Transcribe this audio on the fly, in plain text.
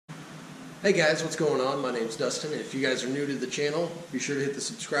Hey guys, what's going on? My name's Dustin. If you guys are new to the channel, be sure to hit the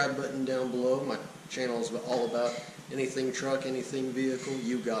subscribe button down below. My channel is all about anything truck, anything vehicle,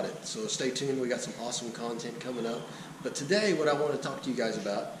 you got it. So stay tuned, we got some awesome content coming up. But today what I want to talk to you guys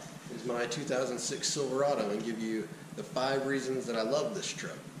about is my 2006 Silverado and give you the 5 reasons that I love this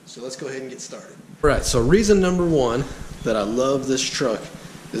truck. So let's go ahead and get started. Alright, so reason number 1 that I love this truck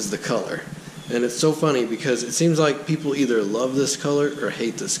is the color. And it's so funny because it seems like people either love this color or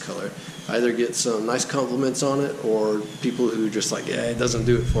hate this color. I either get some nice compliments on it or people who just like, yeah, it doesn't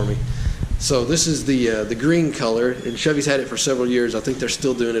do it for me. So this is the green color, and Chevy's had it for several years. I think they're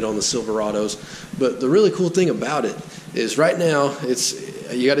still doing it on the Silverados. But the really cool thing about it is right now,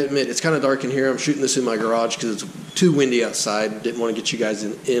 you got to admit, it's kind of dark in here. I'm shooting this in my garage because it's too windy outside. Didn't want to get you guys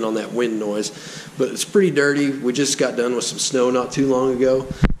in on that wind noise. But it's pretty dirty. We just got done with some snow not too long ago.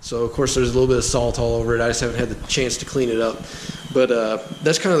 So, of course, there's a little bit of salt all over it. I just haven't had the chance to clean it up. But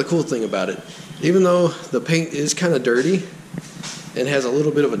that's kind of the cool thing about it. Even though the paint is kind of dirty and has a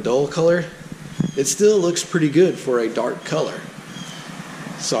little bit of a dull color, it still looks pretty good for a dark color.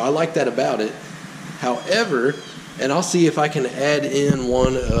 So I like that about it. However, and I'll see if I can add in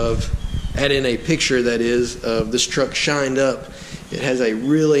a picture that is of this truck shined up. It has a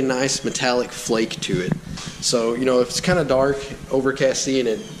really nice metallic flake to it. So, you know, if it's kind of dark, overcasty, and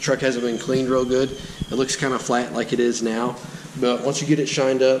the truck hasn't been cleaned real good, it looks kind of flat like it is now. But once you get it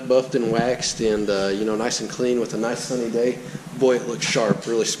shined up, buffed and waxed, and you know, nice and clean with a nice sunny day, boy, it looks sharp,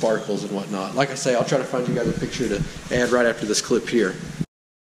 really sparkles and whatnot. Like I say, I'll try to find you guys a picture to add right after this clip here.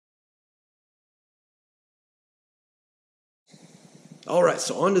 All right,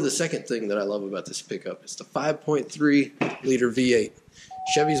 so on to the second thing that I love about this pickup. It's the 5.3 liter V8.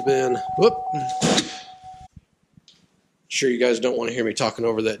 Chevy's been, sure you guys don't want to hear me talking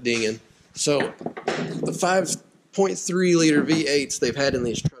over that dinging. So the 5.3 liter V8s they've had in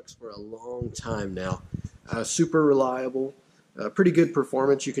these trucks for a long time now. Super reliable, pretty good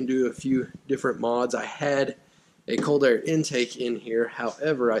performance. You can do a few different mods. I had a cold air intake in here.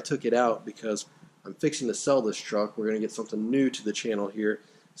 However, I took it out because I'm fixing to sell this truck. We're going to get something new to the channel here.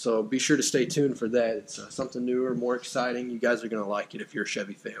 So be sure to stay tuned for that. It's something newer, more exciting. You guys are going to like it if you're a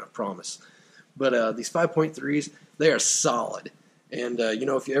Chevy fan, I promise. But these 5.3s, they are solid. And, you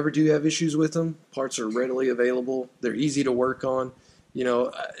know, if you ever do have issues with them, parts are readily available. They're easy to work on. You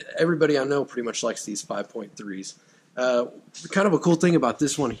know, everybody I know pretty much likes these 5.3s. Kind of a cool thing about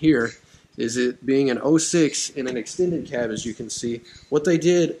this one here is it being an 06 in an extended cab, as you can see. What they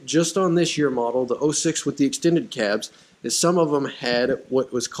did just on this year model, the 06 with the extended cabs, is some of them had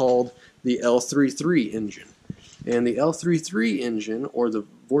what was called the L33 engine. And the L33 engine, or the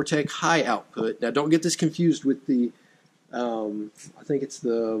Vortec high output, now don't get this confused with the I think it's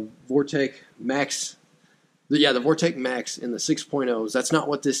the Vortec Max. The Vortec Max in the 6.0s. That's not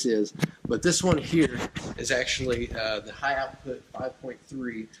what this is. But this one here is actually the high output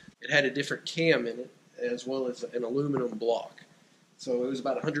 5.3. It had a different cam in it as well as an aluminum block. So it was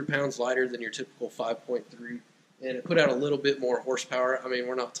about 100 pounds lighter than your typical 5.3. And it put out a little bit more horsepower. I mean,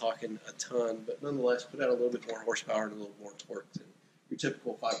 we're not talking a ton, but nonetheless put out a little bit more horsepower and a little more torque than your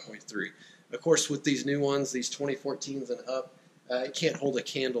typical 5.3. Of course, with these new ones, these 2014s and up, it can't hold a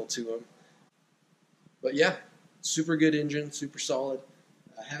candle to them. But yeah, super good engine, super solid.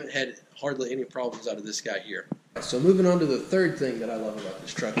 I haven't had hardly any problems out of this guy here. So moving on to the third thing that I love about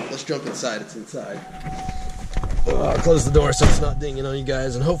this truck. Let's jump inside. It's inside. I'll close the door so it's not dinging on you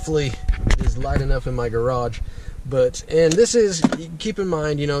guys, and hopefully it is light enough in my garage. And this is, keep in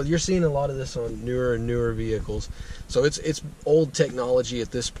mind, you know, you're seeing a lot of this on newer and newer vehicles. So it's old technology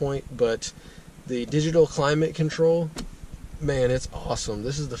at this point, but the digital climate control, man, it's awesome.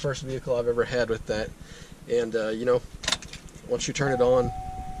 This is the first vehicle I've ever had with that. And, you know, once you turn it on,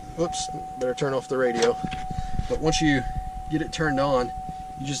 whoops, better turn off the radio. But once you get it turned on,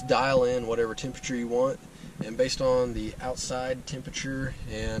 you just dial in whatever temperature you want. And based on the outside temperature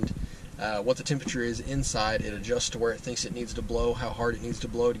and what the temperature is inside, it adjusts to where it thinks it needs to blow, how hard it needs to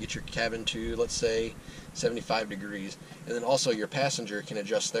blow to get your cabin to, let's say, 75 degrees. And then also your passenger can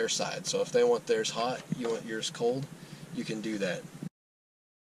adjust their side. So if they want theirs hot, you want yours cold, you can do that.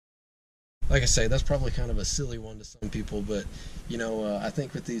 Like I say, that's probably kind of a silly one to some people, but you know, I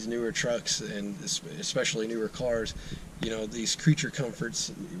think with these newer trucks and especially newer cars, you know, these creature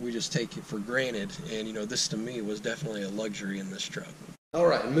comforts, we just take it for granted. And you know, this to me was definitely a luxury in this truck. All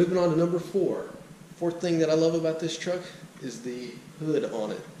right, moving on to number 4. Fourth thing that I love about this truck is the hood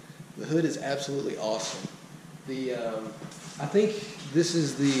on it. The hood is absolutely awesome. I think this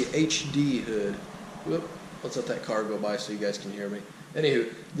is the HD hood. Whoop, let's let that car go by so you guys can hear me.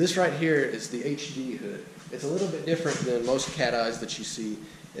 Anywho, this right here is the HD hood. It's a little bit different than most cat eyes that you see.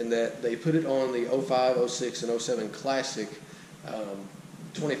 in that they put it on the 05, 06, and 07 Classic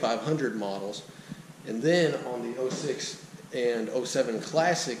 2500 models, and then on the 06 and 07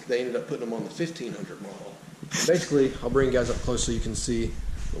 Classic they ended up putting them on the 1500 model. Basically, I'll bring you guys up close so you can see.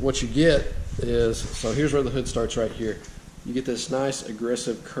 What you get is, so here's where the hood starts right here. You get this nice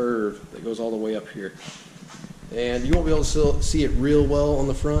aggressive curve that goes all the way up here. And you won't be able to see it real well on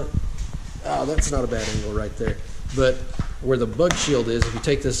the front. Oh, that's not a bad angle right there. But where the bug shield is, if you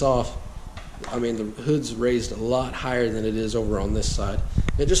take this off, I mean, the hood's raised a lot higher than it is over on this side.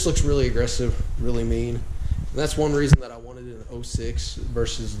 It just looks really aggressive, really mean. And that's one reason that I wanted it in 06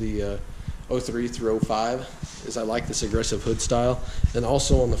 versus the 03 through 05, is I like this aggressive hood style. And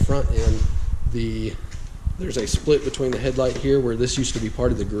also on the front end, there's a split between the headlight here where this used to be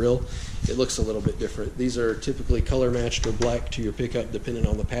part of the grille. It looks a little bit different. These are typically color matched or black to your pickup depending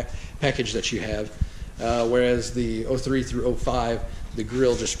on the package that you have. Whereas the 03 through 05, the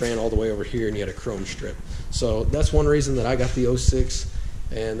grille just ran all the way over here and you had a chrome strip. So that's one reason that I got the 06,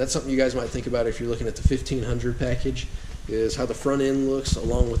 and that's something you guys might think about if you're looking at the 1500 package, is how the front end looks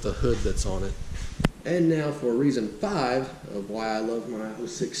along with the hood that's on it. And now for reason 5 of why I love my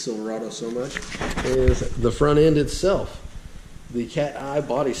 06 Silverado so much is the front end itself, the cat eye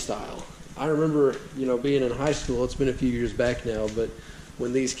body style. I remember, being in high school, it's been a few years back now, but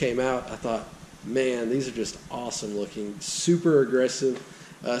when these came out, I thought, man, these are just awesome looking, super aggressive.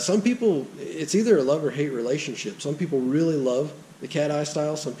 Some people, it's either a love or hate relationship. Some people really love the cat eye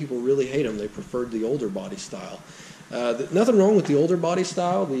style. Some people really hate them. They preferred the older body style. Nothing wrong with the older body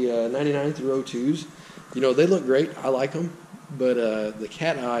style, the 99 through 02s. They look great. I like them. But the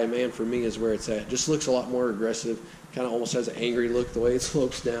cat eye, man, for me is where it's at. Just looks a lot more aggressive. Kind of almost has an angry look the way it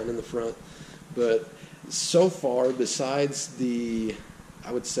slopes down in the front. But so far, besides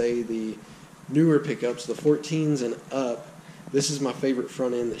I would say the newer pickups, the 14s and up, this is my favorite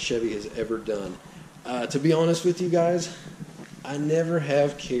front end that Chevy has ever done. To be honest with you guys, I never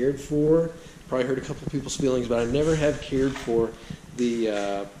have cared for, probably hurt a couple of people's feelings, but I never have cared for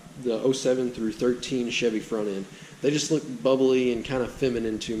the 07 through 13 Chevy front end. They just look bubbly and kind of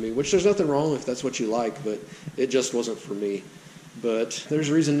feminine to me, which there's nothing wrong if that's what you like, but it just wasn't for me. But there's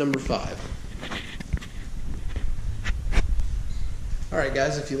reason number 5. Alright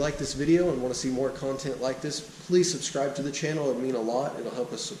guys, if you like this video and want to see more content like this, please subscribe to the channel. It would mean a lot. It'll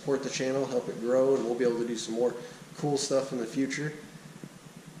help us support the channel, help it grow, and we'll be able to do some more cool stuff in the future.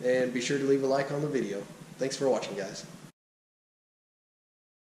 And be sure to leave a like on the video. Thanks for watching, guys.